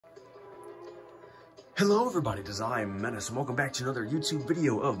Hello everybody, it is I, Menace, and welcome back to another YouTube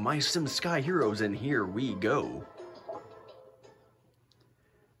video of My Sim Sky Heroes, and here we go.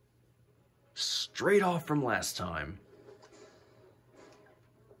 Straight off from last time.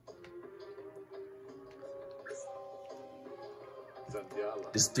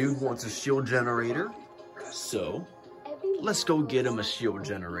 This dude wants a shield generator, so let's go get him a shield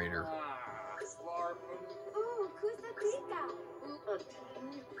generator.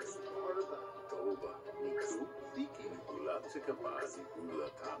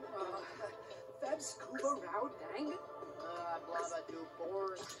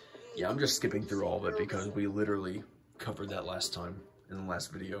 Yeah, I'm just skipping through all of it because we literally covered that last time in the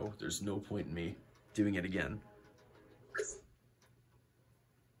last video. There's no point in me doing it again.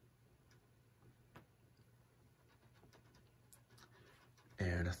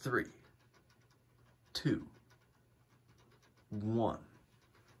 And 3, 2, 1.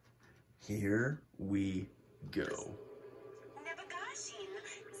 Here we go.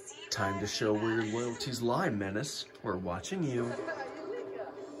 Time to show where your loyalties lie, Menace. We're watching you.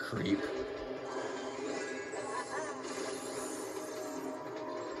 Creep.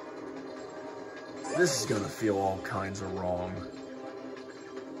 This is gonna feel all kinds of wrong.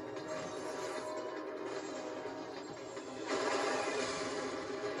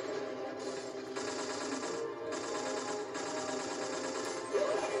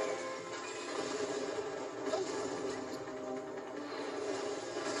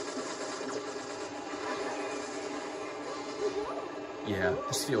 Yeah,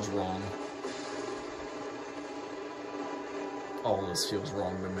 this feels wrong. All this feels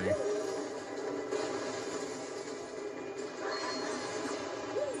wrong to me.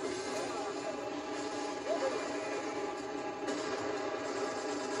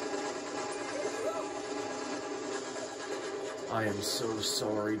 I am so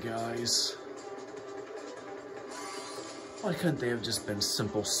sorry, guys. Why couldn't they have just been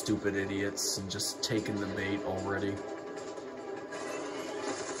simple, stupid idiots and just taken the bait already?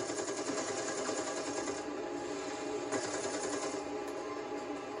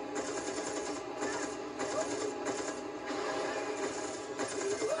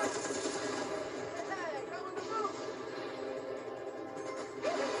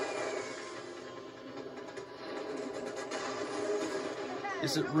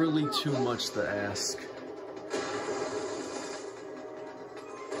 Is it really too much to ask?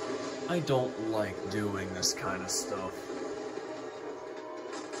 I don't like doing this kind of stuff.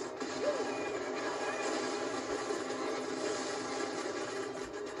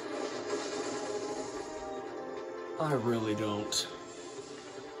 I really don't.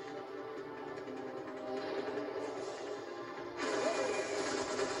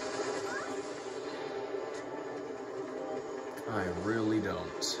 I really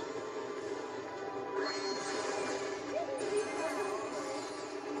don't.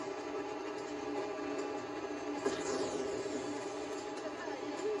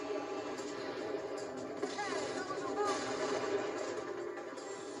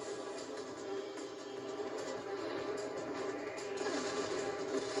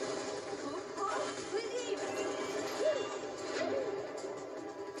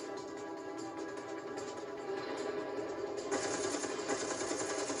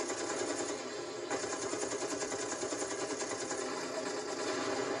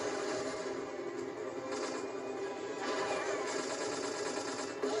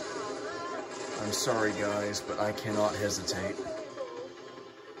 I'm sorry, guys, but I cannot hesitate.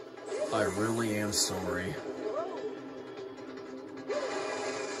 I really am sorry.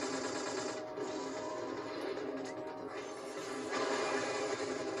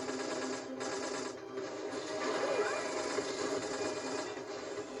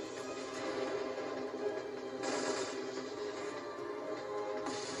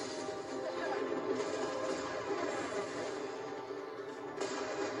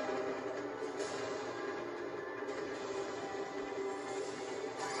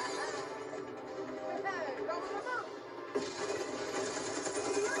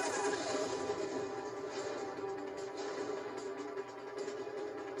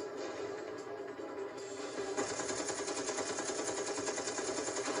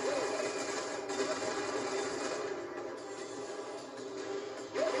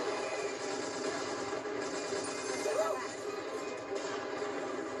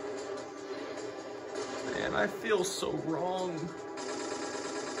 Man, I feel so wrong.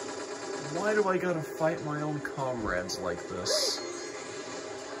 Why do I gotta fight my own comrades like this?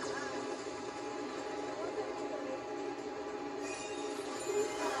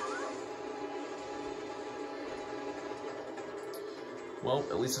 Well,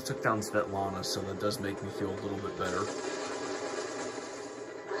 at least I took down Svetlana, so that does make me feel a little bit better.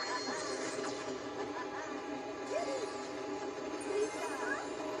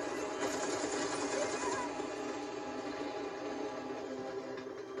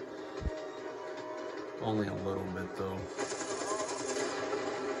 Only a little bit, though.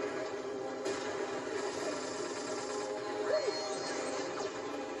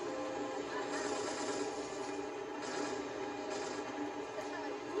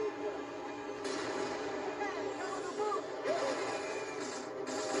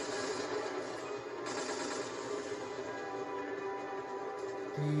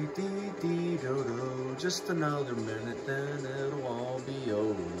 Dee-dee-dee-do-do, just another minute, then it'll all be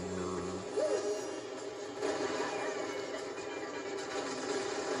over.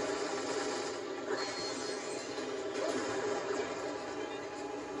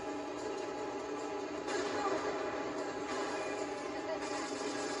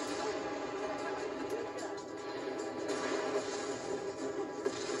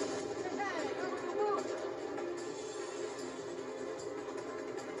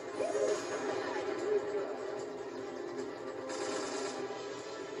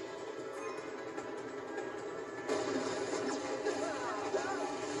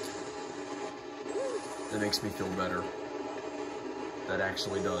 That makes me feel better. That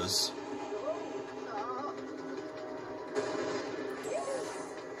actually does.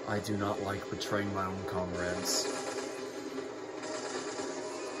 I do not like betraying my own comrades.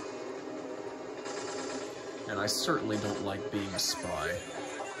 And I certainly don't like being a spy.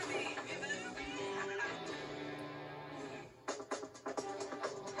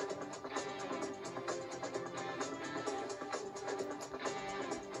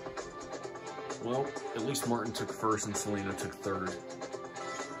 Well, at least Martin took first and Selena took third.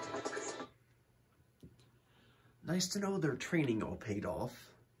 Nice to know their training all paid off,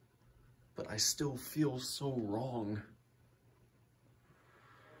 but I still feel so wrong.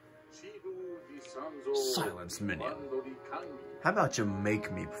 Silence, minion. How about you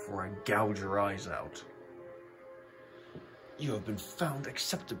make me before I gouge your eyes out? You have been found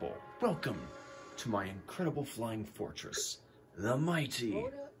acceptable. Welcome to my incredible flying fortress, the mighty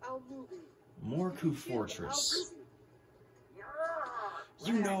Morcucorp Fortress.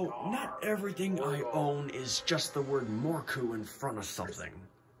 You know, not everything I own is just the word Morcu in front of something.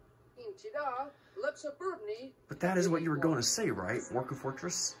 But that is what you were going to say, right, Morcucorp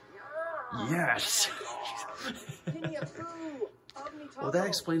Fortress? Yes! Well, that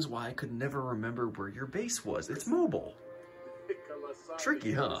explains why I could never remember where your base was. It's mobile.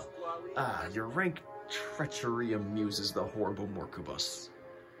 Tricky, huh? Ah, your rank treachery amuses the horrible Morcubus.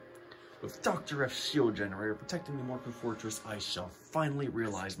 With Dr. F's shield generator protecting the Morcucorp Fortress, I shall finally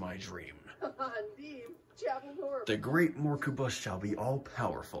realize my dream. The great Morcubus shall be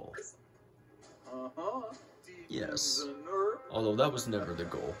all-powerful. Yes, although that was never the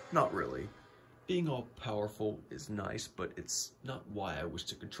goal. Not really. Being all-powerful is nice, but it's not why I wish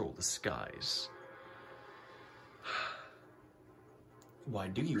to control the skies. Why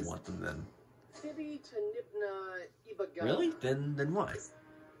do you want them then? Really? Then why?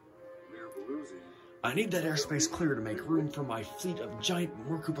 I need that airspace clear to make room for my fleet of giant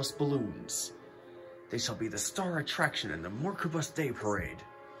Morcubus balloons. They shall be the star attraction in the Morcubus Day Parade.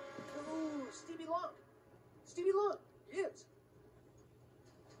 Stevie Long, yes.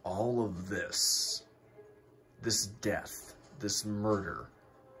 All of this death, this murder,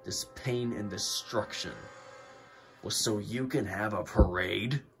 this pain and destruction, was so you can have a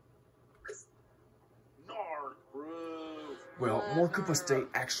parade? Well, Morcubus Day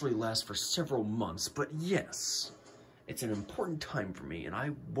actually lasts for several months, but yes, it's an important time for me, and I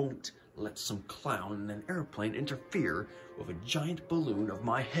won't let some clown in an airplane interfere with a giant balloon of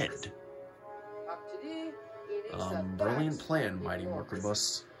my head. Brilliant plan, mighty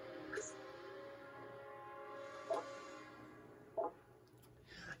Morcubus.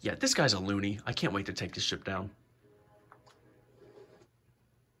 Yeah, this guy's a loony. I can't wait to take this ship down.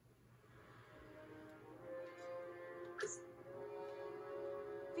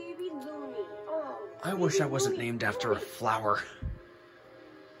 I wish I wasn't named after a flower.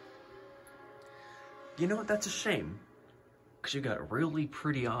 You know what? That's a shame. Because you got really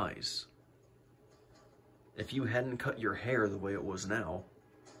pretty eyes. If you hadn't cut your hair the way it was now,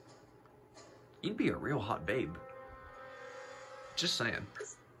 you'd be a real hot babe. Just saying.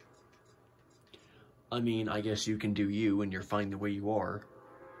 I mean, I guess you can do you and you're fine the way you are.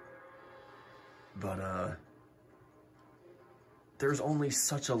 But, there's only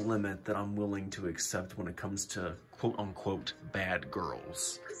such a limit that I'm willing to accept when it comes to quote-unquote bad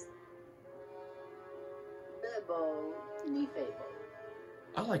girls.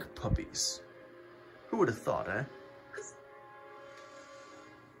 I like puppies. Who would have thought, eh?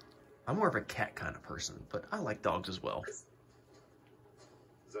 I'm more of a cat kind of person, but I like dogs as well.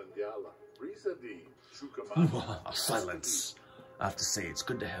 Silence. I have to say, it's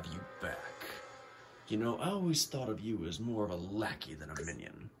good to have you back. You know, I always thought of you as more of a lackey than a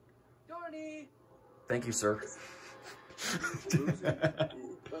minion. Thank you, sir.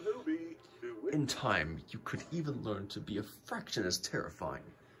 In time, you could even learn to be a fraction as terrifying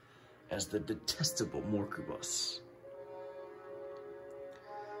as the detestable Morcucorp.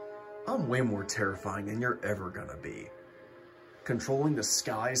 I'm way more terrifying than you're ever gonna be. Controlling the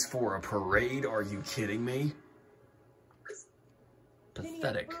skies for a parade? Are you kidding me?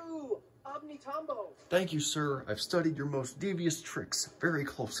 Pathetic. Thank you, sir. I've studied your most devious tricks very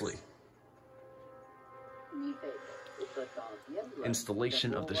closely.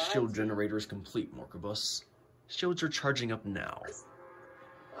 Installation of the shield generator is complete, Morcucorp. Shields are charging up now.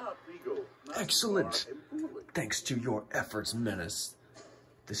 Excellent! Thanks to your efforts, Menace.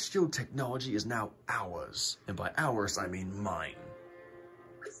 The shield technology is now ours, and by ours, I mean mine.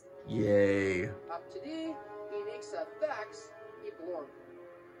 Yay.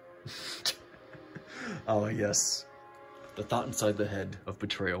 Oh, yes. The thought inside the head of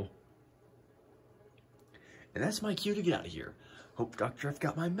betrayal. And that's my cue to get out of here. Hope Dr. F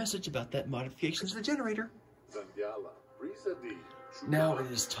got my message about that modification to the generator. Now it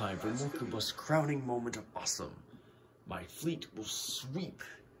is time for Morcucorp's crowning moment of awesome. My fleet will sweep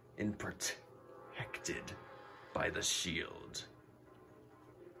and protected by the shield.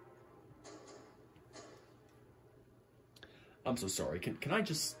 I'm so sorry. Can I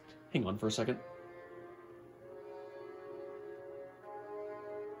just hang on for a second?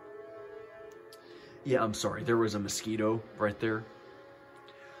 Yeah, I'm sorry. There was a mosquito right there.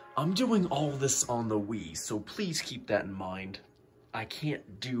 I'm doing all this on the Wii, so please keep that in mind. I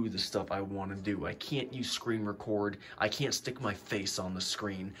can't do the stuff I want to do. I can't use screen record. I can't stick my face on the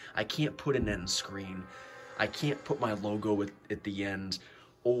screen. I can't put an end screen. I can't put my logo at the end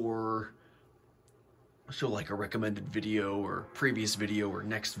or show like a recommended video or previous video or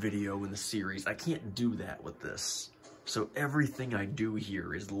next video in the series. I can't do that with this. So everything I do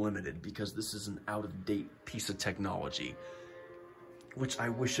here is limited because this is an out-of-date piece of technology, which I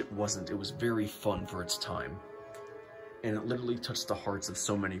wish it wasn't. It was very fun for its time. And it literally touched the hearts of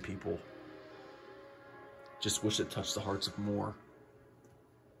so many people. Just wish it touched the hearts of more.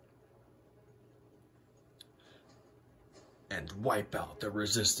 And wipe out the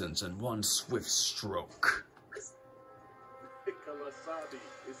resistance in one swift stroke.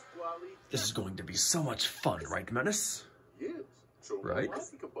 This is going to be so much fun, right, Menace? Right?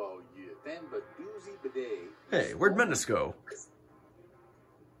 Hey, where'd Menace go?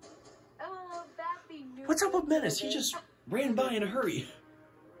 What's up with Menace? He just ran by in a hurry.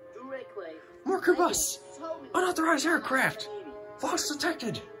 Morcucorp! Unauthorized aircraft! Loss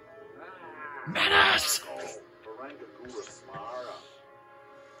detected! Menace!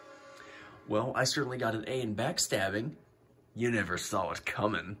 Well, I certainly got an A in backstabbing. You never saw it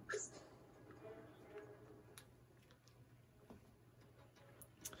coming.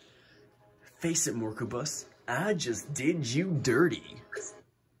 Face it, Morcucorp, I just did you dirty.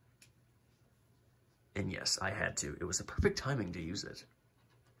 And yes, I had to. It was a perfect timing to use it.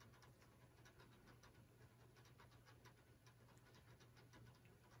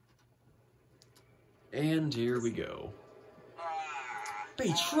 And here we go.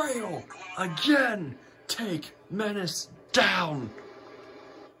 Betrayal! Again! Take Menace down!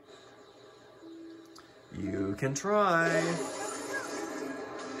 You can try.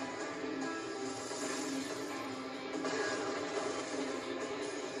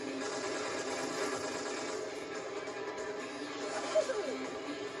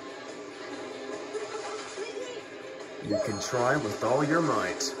 You can try with all your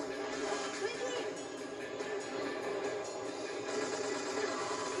might.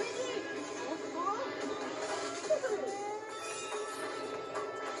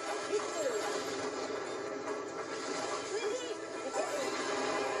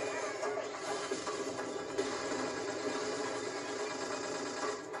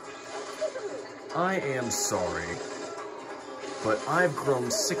 I am sorry, but I've grown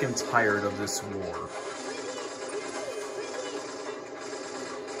sick and tired of this war.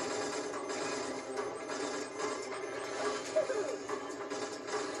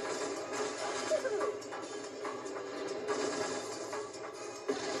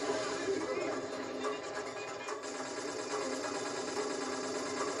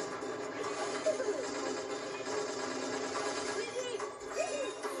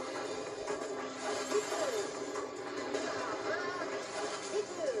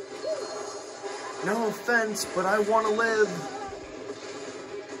 No offense, but I want to live.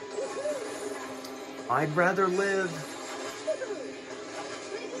 I'd rather live.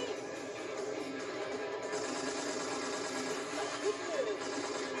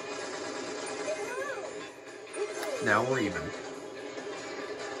 Now we're even.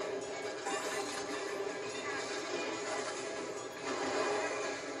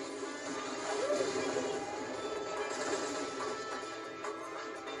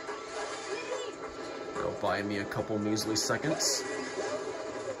 It'll buy me a couple measly seconds.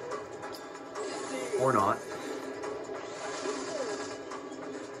 Or not.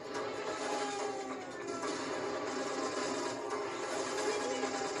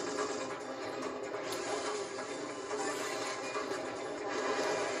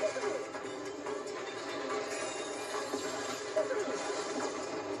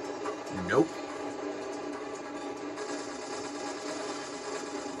 Nope.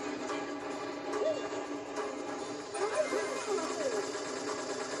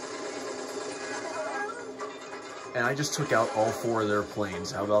 And I just took out all 4 of their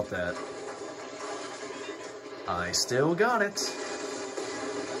planes. How about that? I still got it.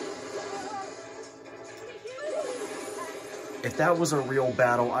 If that was a real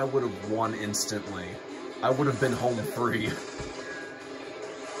battle, I would have won instantly. I would have been home free.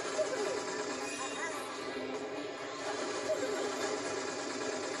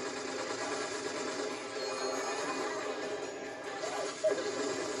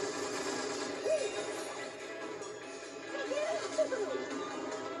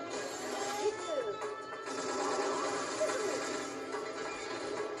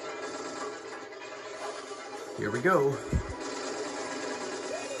 Here we go.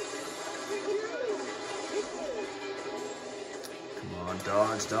 Come on,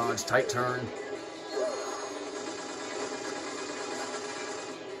 dodge, dodge, tight turn.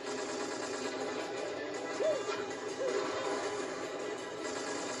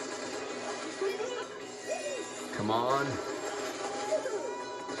 Come on.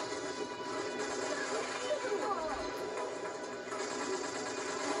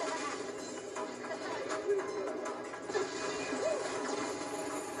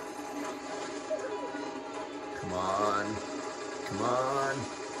 Come on. Come on.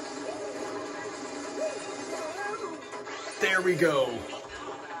 There we go.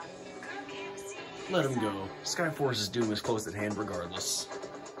 Let him go. Skyforce's doom is close at hand regardless.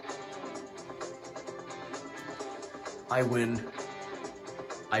 I win.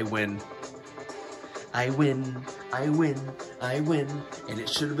 I win. I win. I win. I win. And it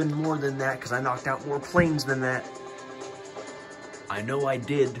should have been more than that because I knocked out more planes than that. I know I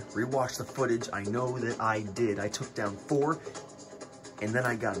did. Rewatch the footage. I know that I did. I took down 4, and then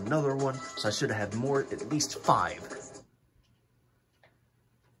I got another one, so I should have had more, at least 5.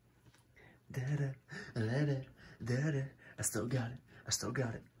 I still got it. I still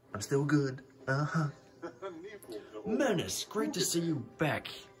got it. I'm still good. Uh-huh. Menace, great to see you back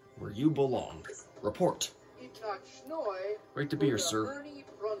where you belong. Report. Great to be here, sir.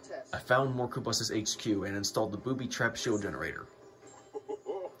 I found Morcucorp's HQ and installed the booby trap shield generator.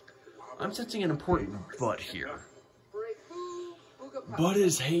 I'm sensing an important but here.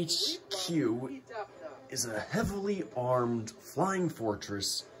 Bud's HQ is a heavily armed flying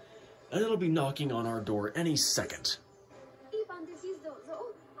fortress, and it'll be knocking on our door any second.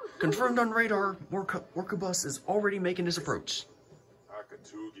 Confirmed on radar, Morcucorp is already making his approach.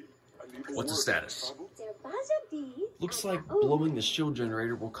 What's the status? Looks like blowing the shield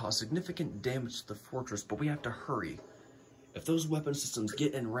generator will cause significant damage to the fortress, but we have to hurry. If those weapon systems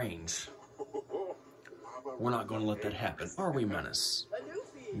get in range, we're not going to let that happen, are we, Menace?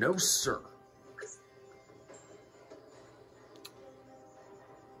 No, sir.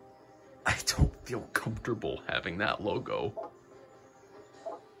 I don't feel comfortable having that logo.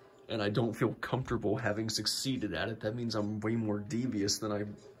 And I don't feel comfortable having succeeded at it. That means I'm way more devious than I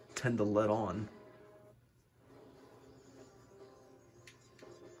tend to let on.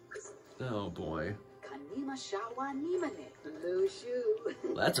 Oh boy.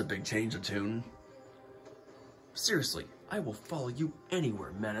 That's a big change of tune. Seriously, I will follow you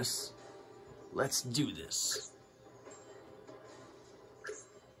anywhere, Menace. Let's do this.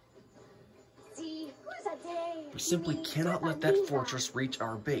 We simply cannot let that fortress reach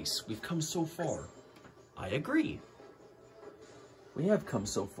our base. We've come so far. I agree. We have come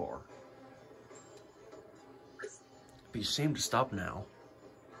so far. It'd be a shame to stop now.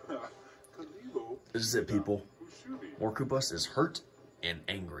 This is it, people. Morcucorp is hurt and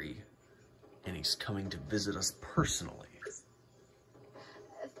angry, and he's coming to visit us personally.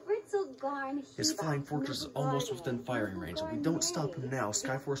 His flying fortress is almost within firing range. If we don't stop him now,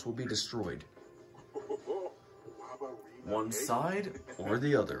 Skyforce will be destroyed. One side or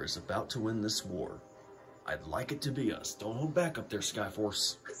the other is about to win this war. I'd like it to be us. Don't hold back up there,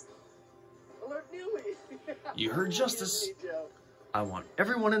 Skyforce. You heard justice. I want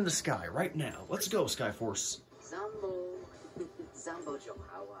everyone in the sky right now. Let's go, Skyforce.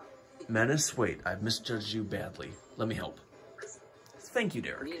 Menace, wait, I've misjudged you badly. Let me help. Thank you,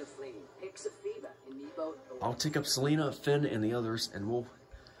 Derek. I'll take up Selena, Finn, and the others, and we'll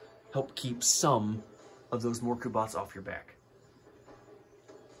help keep some of those Morcubots off your back.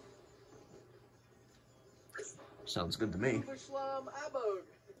 Sounds good to me.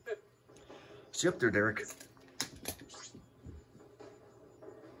 See you up there, Derek.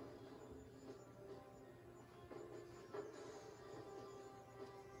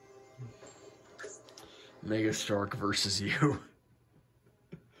 Mega Shark versus you.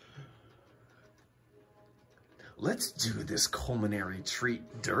 Let's do this culinary treat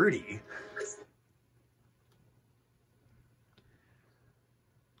dirty.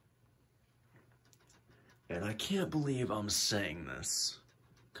 And I can't believe I'm saying this,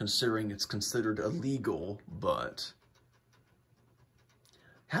 considering it's considered illegal, but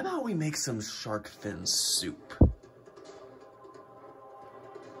how about we make some shark fin soup?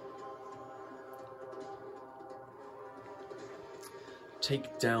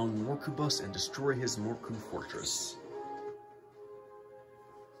 Take down Morcubus and destroy his Morcu fortress.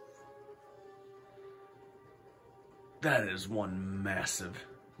 That is one massive,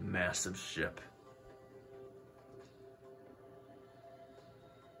 massive ship.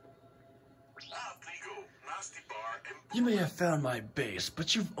 You may have found my base,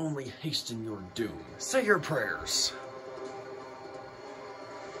 but you've only hastened your doom. Say your prayers.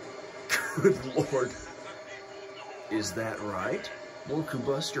 Good lord. Is that right?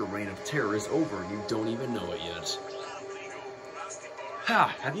 Morcubus, your reign of terror is over. You don't even know it yet.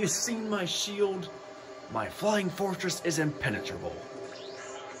 Ha! Have you seen my shield? My flying fortress is impenetrable.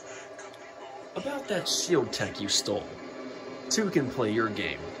 About that shield tech you stole. Two can play your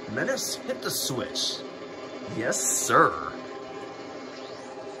game. Menace, hit the switch. Yes, sir.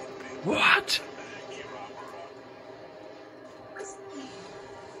 What?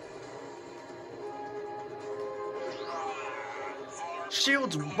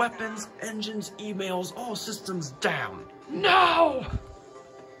 Shields, weapons, engines, emails, all systems down. No!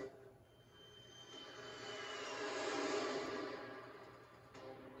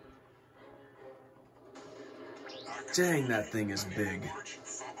 Dang, that thing is big.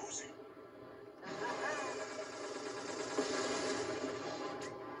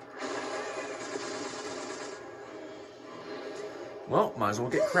 Well, might as well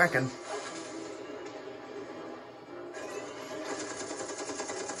get cracking.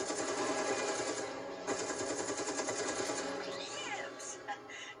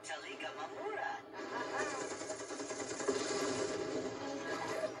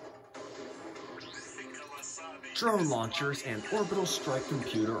 Drone launchers and orbital strike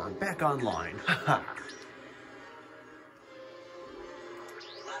computer are back online. Haha.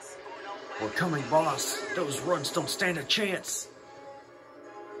 We're coming, boss. Those runs don't stand a chance.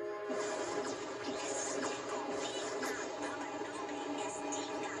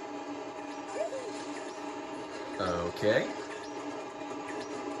 Okay.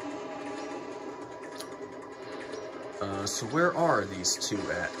 So where are these two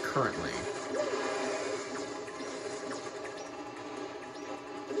at currently?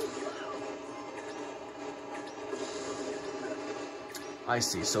 I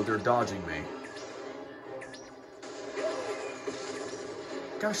see, so they're dodging me.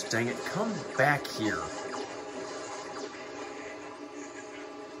 Gosh dang it, come back here.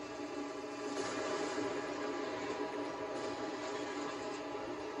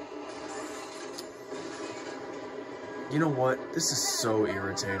 You know what? This is so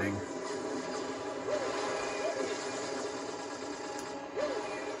irritating.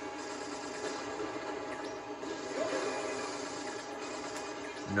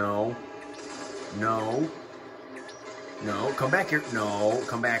 No. No. No, come back here. No,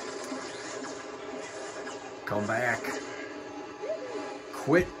 come back. Come back.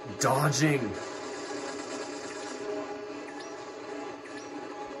 Quit dodging.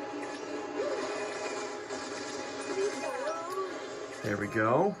 There we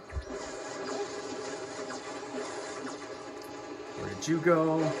go. Where did you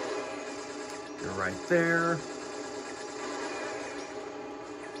go? You're right there.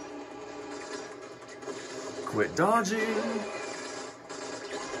 Quit dodging.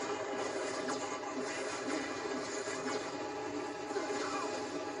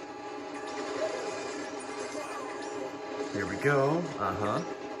 Here we go. Uh-huh.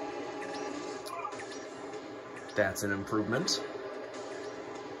 That's an improvement.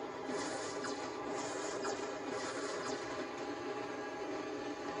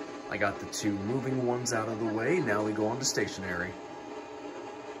 I got the two moving ones out of the way. Now we go on to stationary.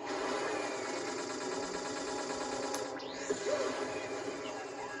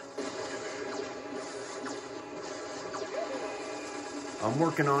 I'm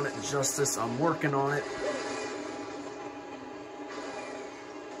working on it, Justice. I'm working on it.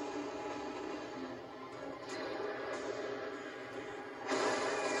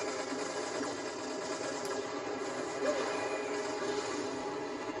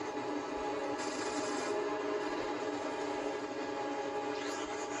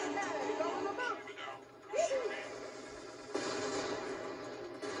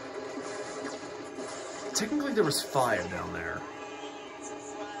 Technically, there was 5 down there.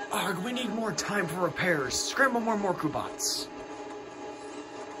 Arg, we need more time for repairs. Scramble more Morcubots.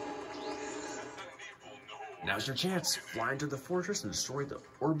 Now's your chance. Fly into the fortress and destroy the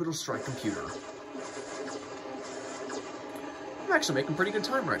orbital strike computer. I'm actually making pretty good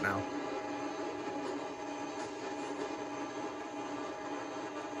time right now.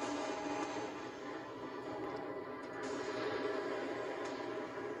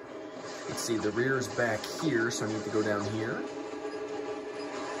 Let's see, the rear is back here, so I need to go down here.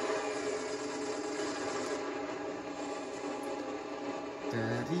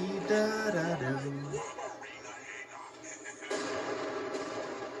 Da-dee-da-da-doo.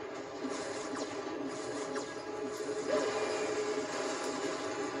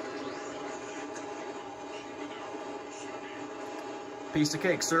 Piece of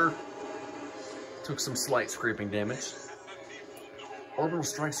cake, sir. Took some slight scraping damage. Orbital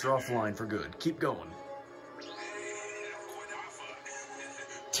strikes are offline for good. Keep going.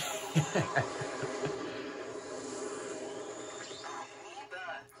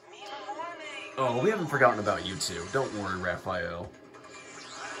 Oh, we haven't forgotten about you two. Don't worry, Raphael.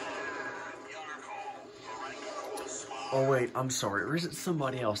 Oh wait, I'm sorry. Or is it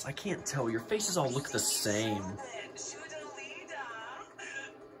somebody else? I can't tell. Your faces all look the same.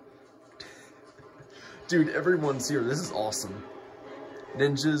 Dude, everyone's here. This is awesome.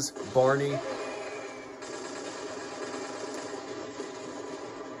 Ninjas, Barney.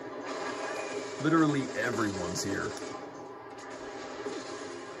 Literally everyone's here.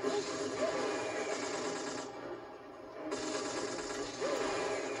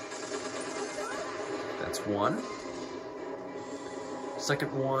 That's one.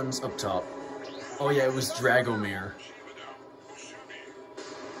 Second one's up top. Oh yeah, it was Dragomir.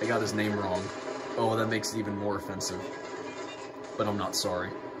 I got his name wrong. Oh, that makes it even more offensive. But I'm not sorry.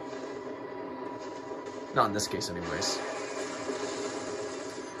 Not in this case, anyways.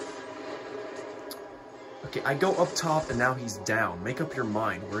 Okay, I go up top and now he's down. Make up your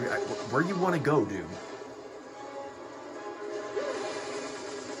mind. Where you want to go, dude?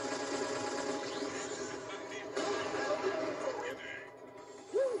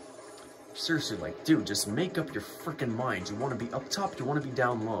 Seriously, like, dude, just make up your freaking mind. You want to be up top, you want to be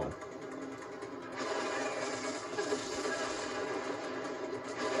down low.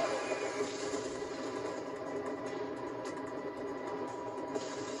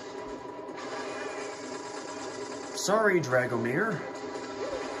 Sorry, Dragomir.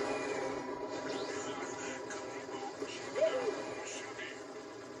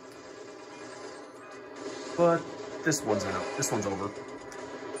 But this one's out. This one's over.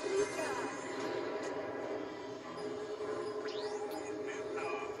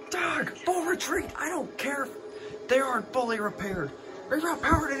 Dog, full retreat. I don't care if they aren't fully repaired. Reroute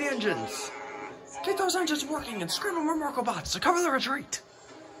power to the engines. Get those engines working and scramble more Morcubots to cover the retreat.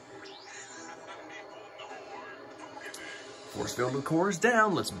 Force field of core is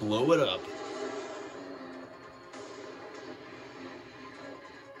down. Let's blow it up.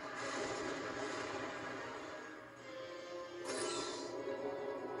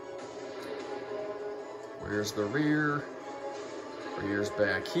 Where's the rear? Rear's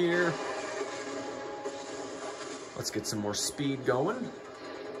back here. Let's get some more speed going.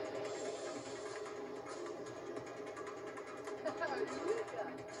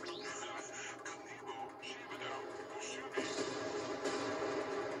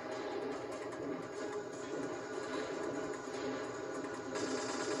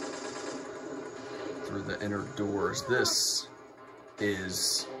 Through the inner doors. This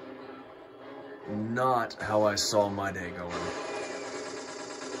is not how I saw my day going.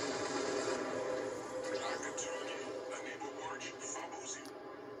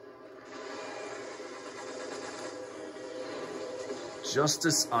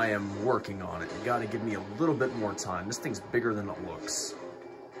 Justice, I am working on it. You gotta give me a little bit more time. This thing's bigger than it looks.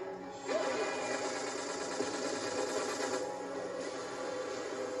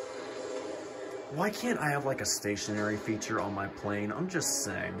 Why can't I have like a stationary feature on my plane? I'm just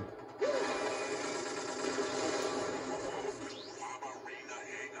saying.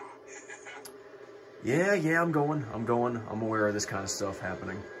 Yeah, I'm going. I'm aware of this kind of stuff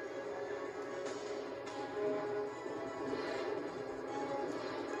happening.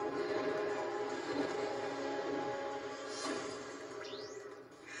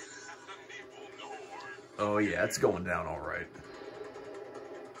 Oh yeah, it's going down all right.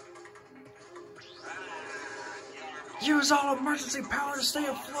 Use all emergency power to stay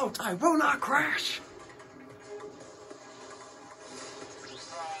afloat. I will not crash.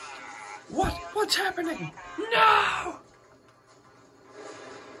 What? What's happening? No!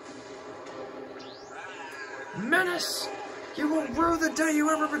 Menace! You will rue the day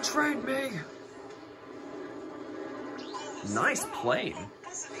you ever betrayed me. Nice plane.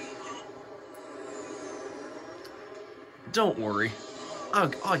 Don't worry.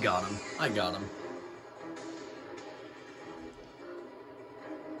 I got him. I got him.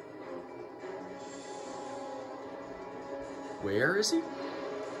 Where is he?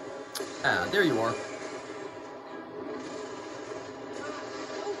 Ah, there you are.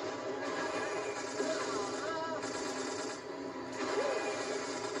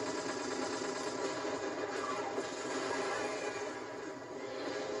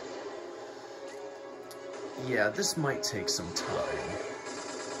 Yeah, this might take some time.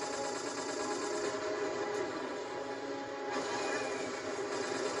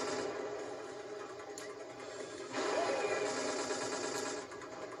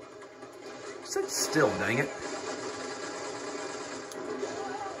 Sit still, dang it.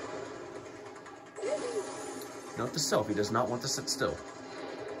 Note to self, he does not want to sit still.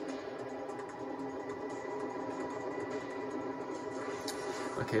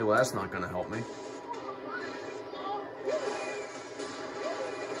 Okay, well that's not gonna help me.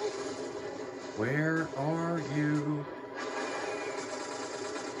 Where are you?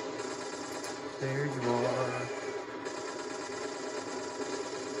 There you are.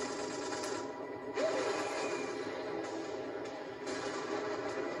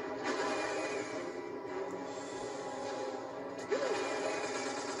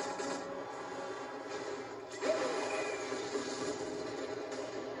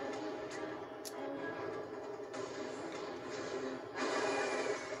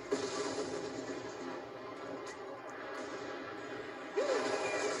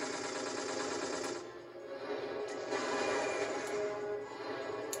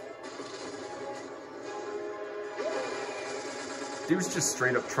 Dude's just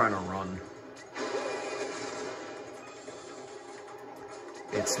straight up trying to run.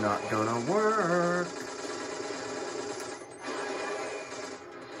 It's not gonna work.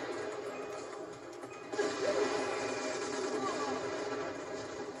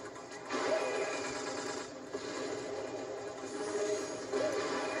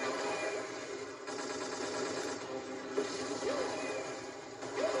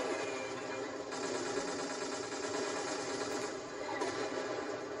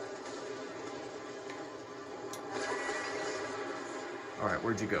 Alright,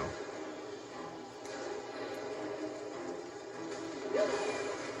 where'd you go?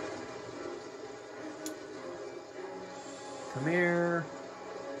 Come here.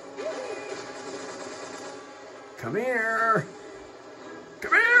 Come here.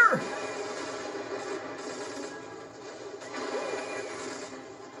 Come here.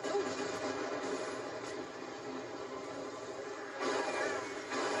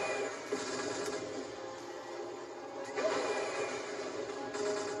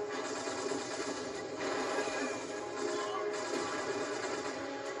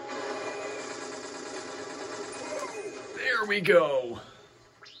 There we go.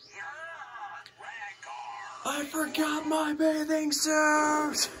 I forgot my bathing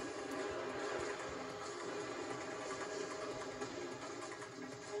suit.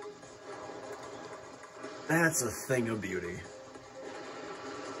 That's a thing of beauty.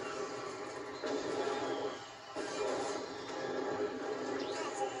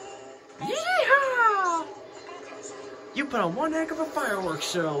 Yeehaw! You put on one heck of a fireworks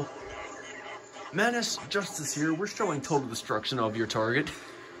show. Menace, Justice here. We're showing total destruction of your target.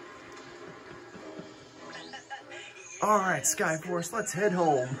 Alright, Skyforce, let's head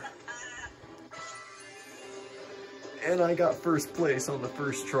home. And I got first place on the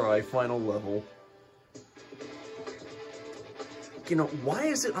first try, final level. You know, why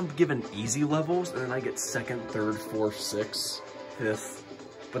is it I'm given easy levels and then I get second, third, fourth, sixth, fifth,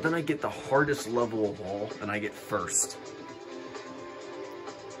 but then I get the hardest level of all and I get first?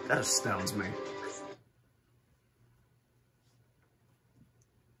 That astounds me.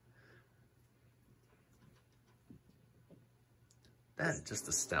 It just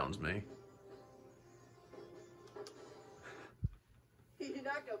astounds me.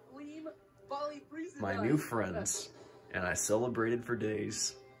 My new friends, and I celebrated for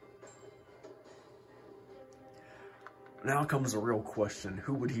days. Now comes a real question.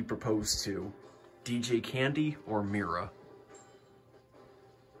 Who would he propose to? DJ Candy or Mira?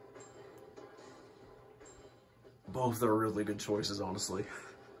 Both are really good choices, honestly.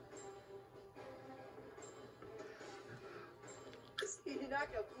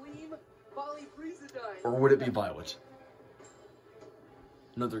 Or would it be Violet?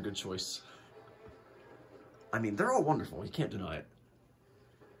 Another good choice. I mean, they're all wonderful, you can't deny it.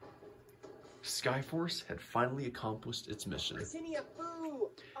 Skyforce had finally accomplished its mission.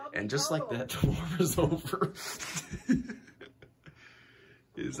 And just like that, the war was over.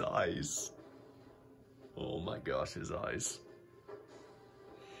 His eyes. Oh my gosh, his eyes.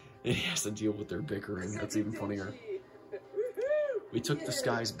 And he has to deal with their bickering. That's even funnier. We took the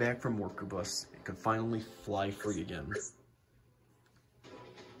skies back from Morcucorp and could finally fly free again.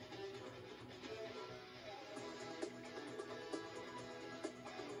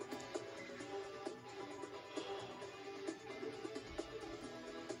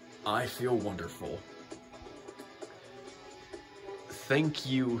 I feel wonderful. Thank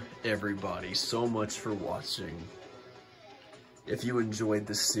you, everybody, so much for watching. If you enjoyed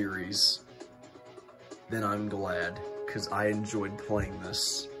this series, then I'm glad, because I enjoyed playing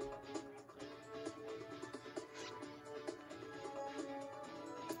this.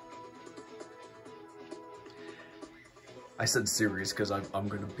 I said series because I'm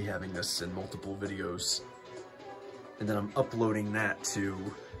going to be having this in multiple videos. And then I'm uploading that to...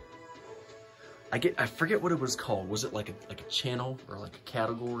 I forget what it was called. Was it like a channel or like a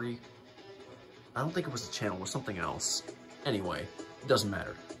category? I don't think it was a channel, it was something else. Anyway, it doesn't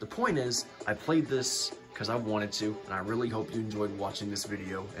matter. The point is, I played this because I wanted to, and I really hope you enjoyed watching this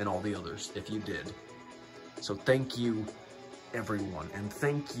video and all the others, if you did. So thank you, everyone, and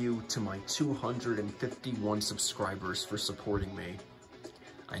thank you to my 251 subscribers for supporting me.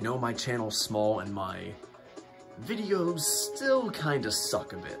 I know my channel's small and my videos still kinda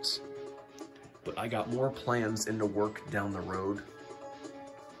suck a bit. But I got more plans in the work down the road.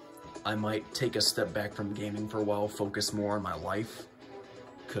 I might take a step back from gaming for a while, focus more on my life,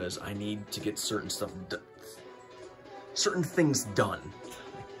 because I need to get certain things done.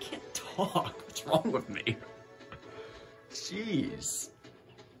 I can't talk. What's wrong with me? Jeez.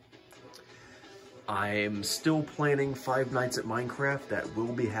 I'm still planning 5 nights at Minecraft. That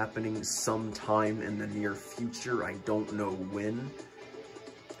will be happening sometime in the near future. I don't know when.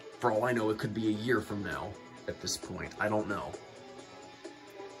 For all I know, it could be a year from now at this point. I don't know.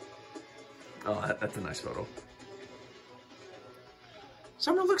 Oh, that's a nice photo.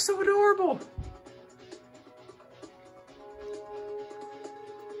 Summer looks so adorable.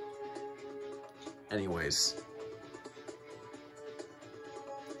 Anyways.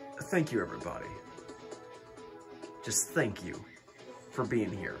 Thank you, everybody. Just thank you for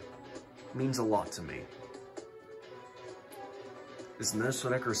being here. It means a lot to me. This is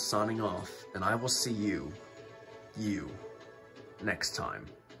Minnesota signing off, and I will see you, next time.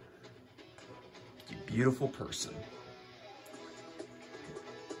 You beautiful person.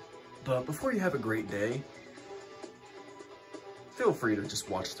 But before you have a great day, feel free to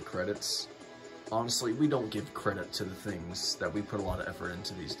just watch the credits. Honestly, we don't give credit to the things that we put a lot of effort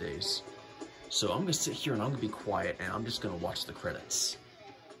into these days. So I'm gonna sit here and I'm gonna be quiet and I'm just gonna watch the credits.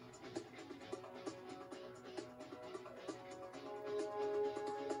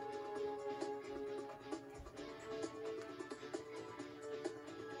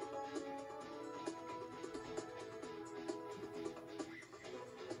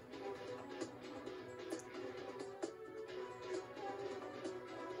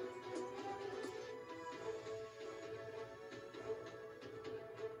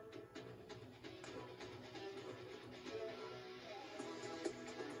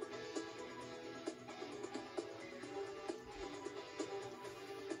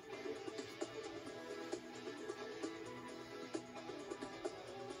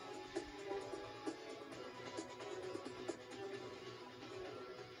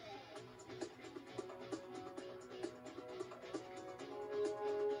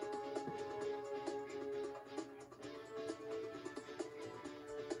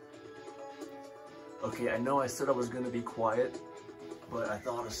 Okay, I know I said I was gonna be quiet, but I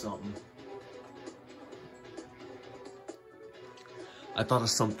thought of something. I thought of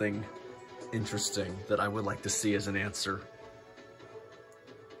something interesting that I would like to see as an answer.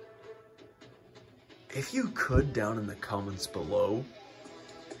 If you could, down in the comments below,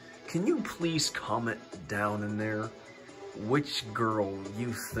 can you please comment down in there which girl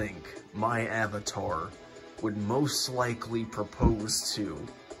you think my avatar would most likely propose to.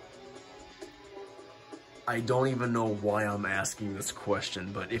 I don't even know why I'm asking this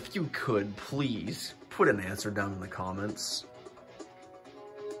question, but if you could, please put an answer down in the comments.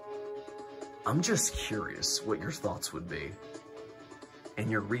 I'm just curious what your thoughts would be and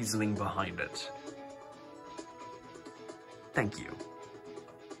your reasoning behind it. Thank you.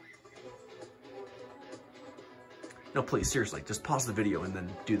 No, please, seriously, just pause the video and then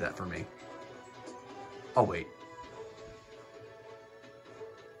do that for me. I'll wait.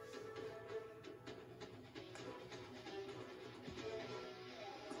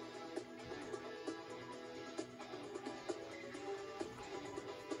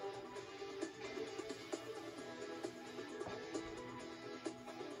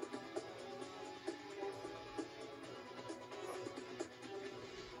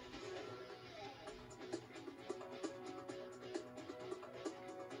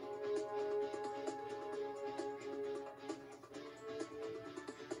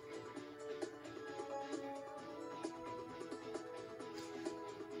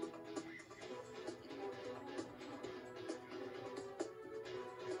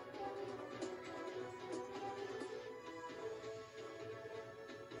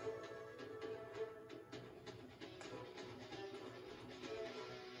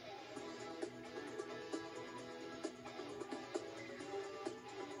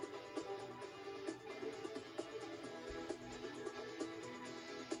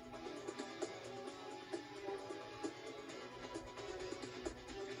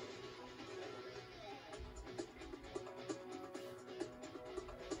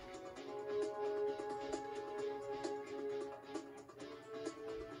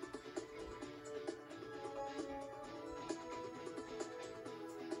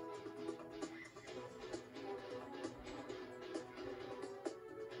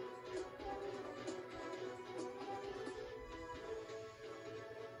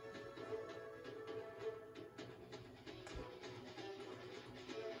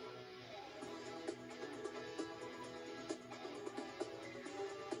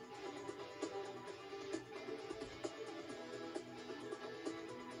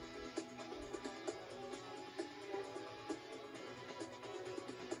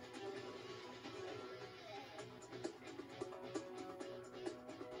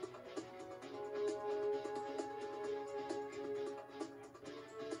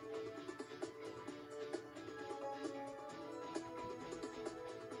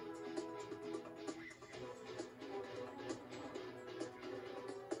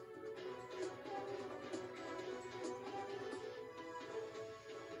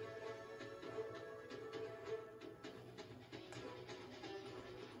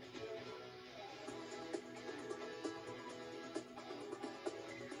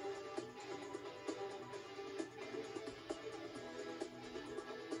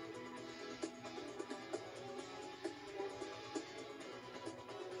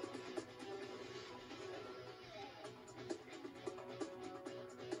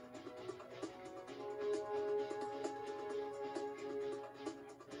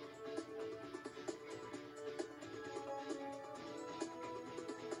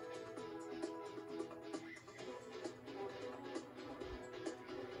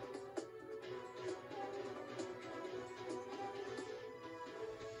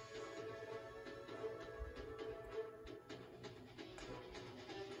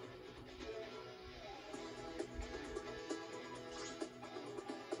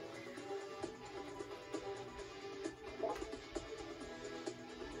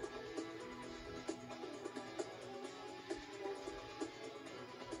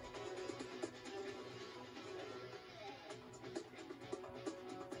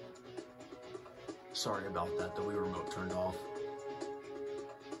 Sorry about that, the Wii remote turned off.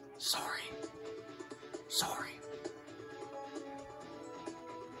 Sorry. Sorry.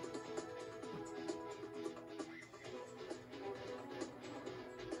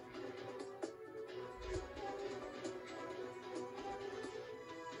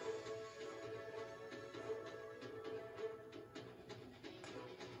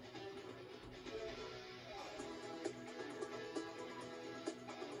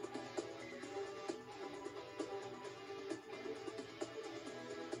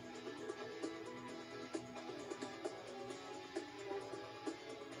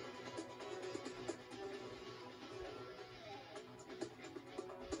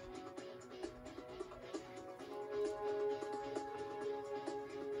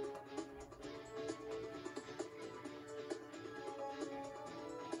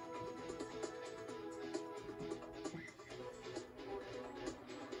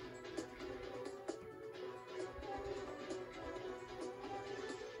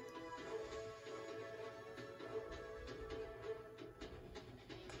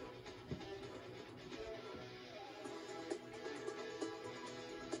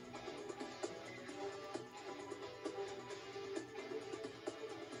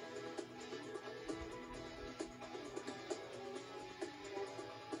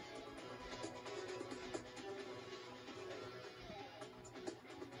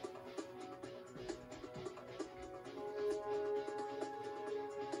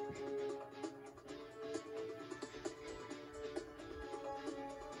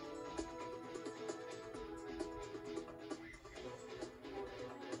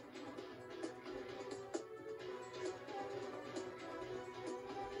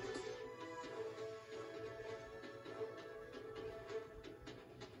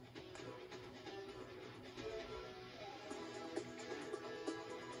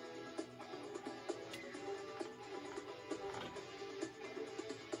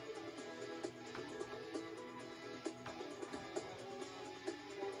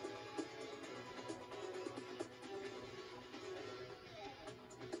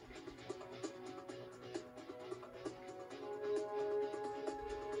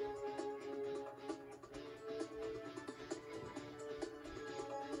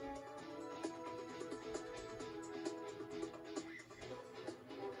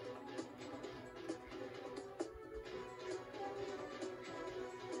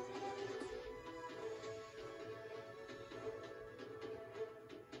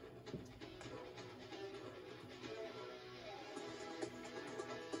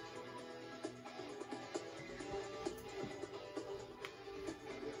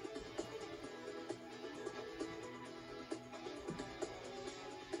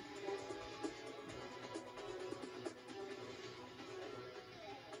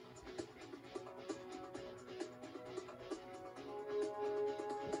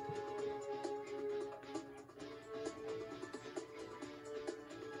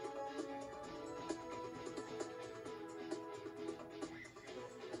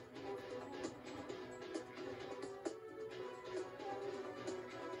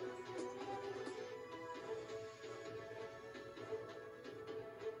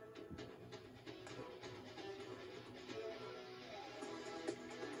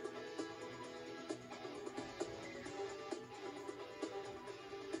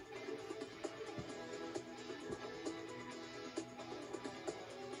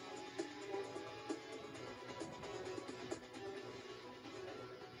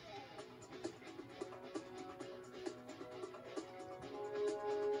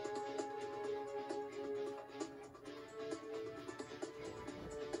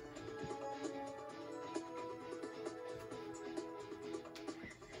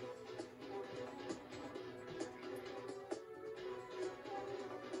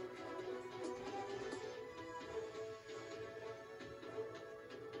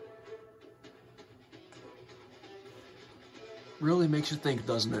 Really makes you think,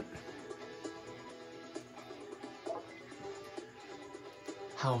 doesn't it?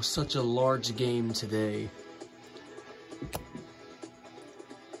 How such a large game today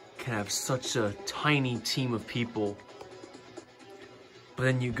can have such a tiny team of people, but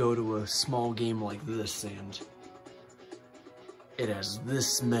then you go to a small game like this and it has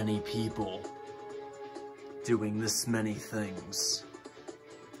this many people doing this many things.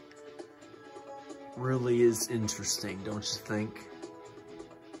 Really is interesting, don't you think?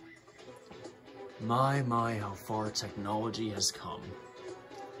 My, how far technology has come.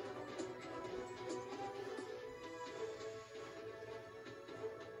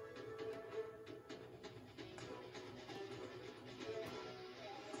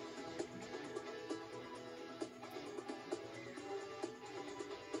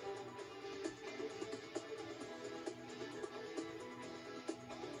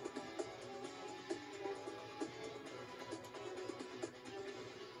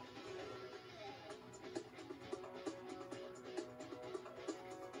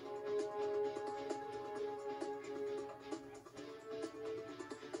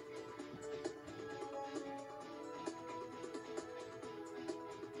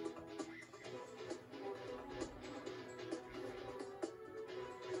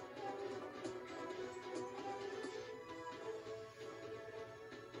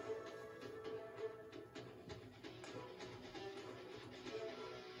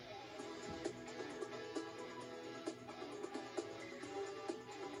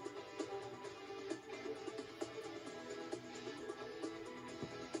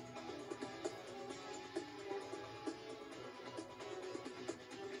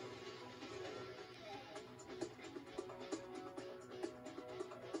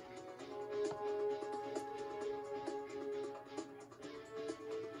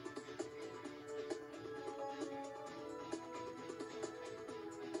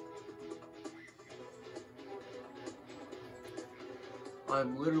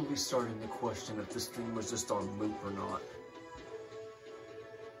 I'm literally starting to question if this thing was just on loop or not.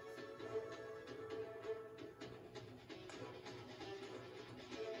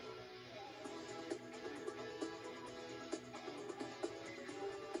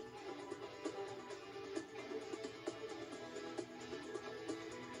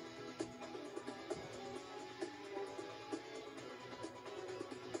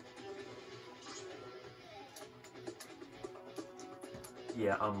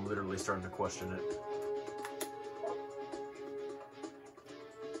 Yeah, I'm literally starting to question it.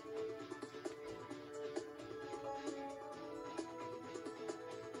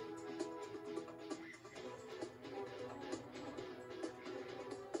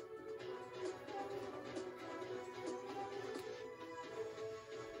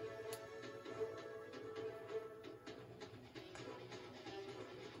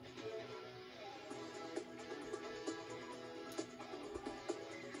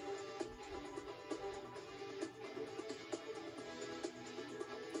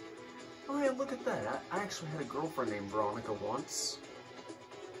 Oh yeah, look at that. I actually had a girlfriend named Veronica once.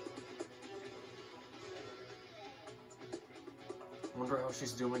 Wonder how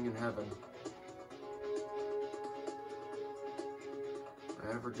she's doing in heaven.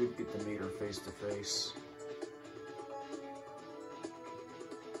 I never did get to meet her face to face.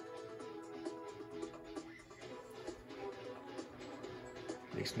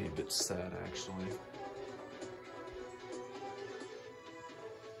 Makes me a bit sad, actually.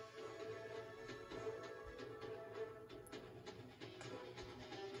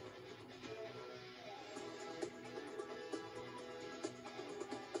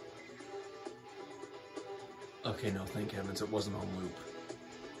 Okay, no, thank heavens it wasn't on loop.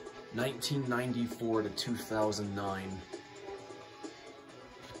 1994 to 2009.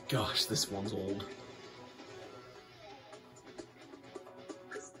 Gosh, this one's old.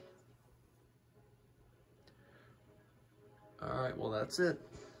 Alright, well that's it.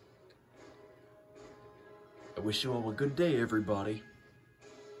 I wish you all a good day, everybody.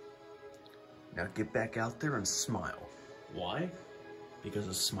 Now get back out there and smile. Why? Because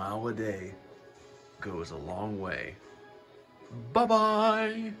a smile a day goes a long way.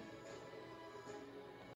 Bye-bye!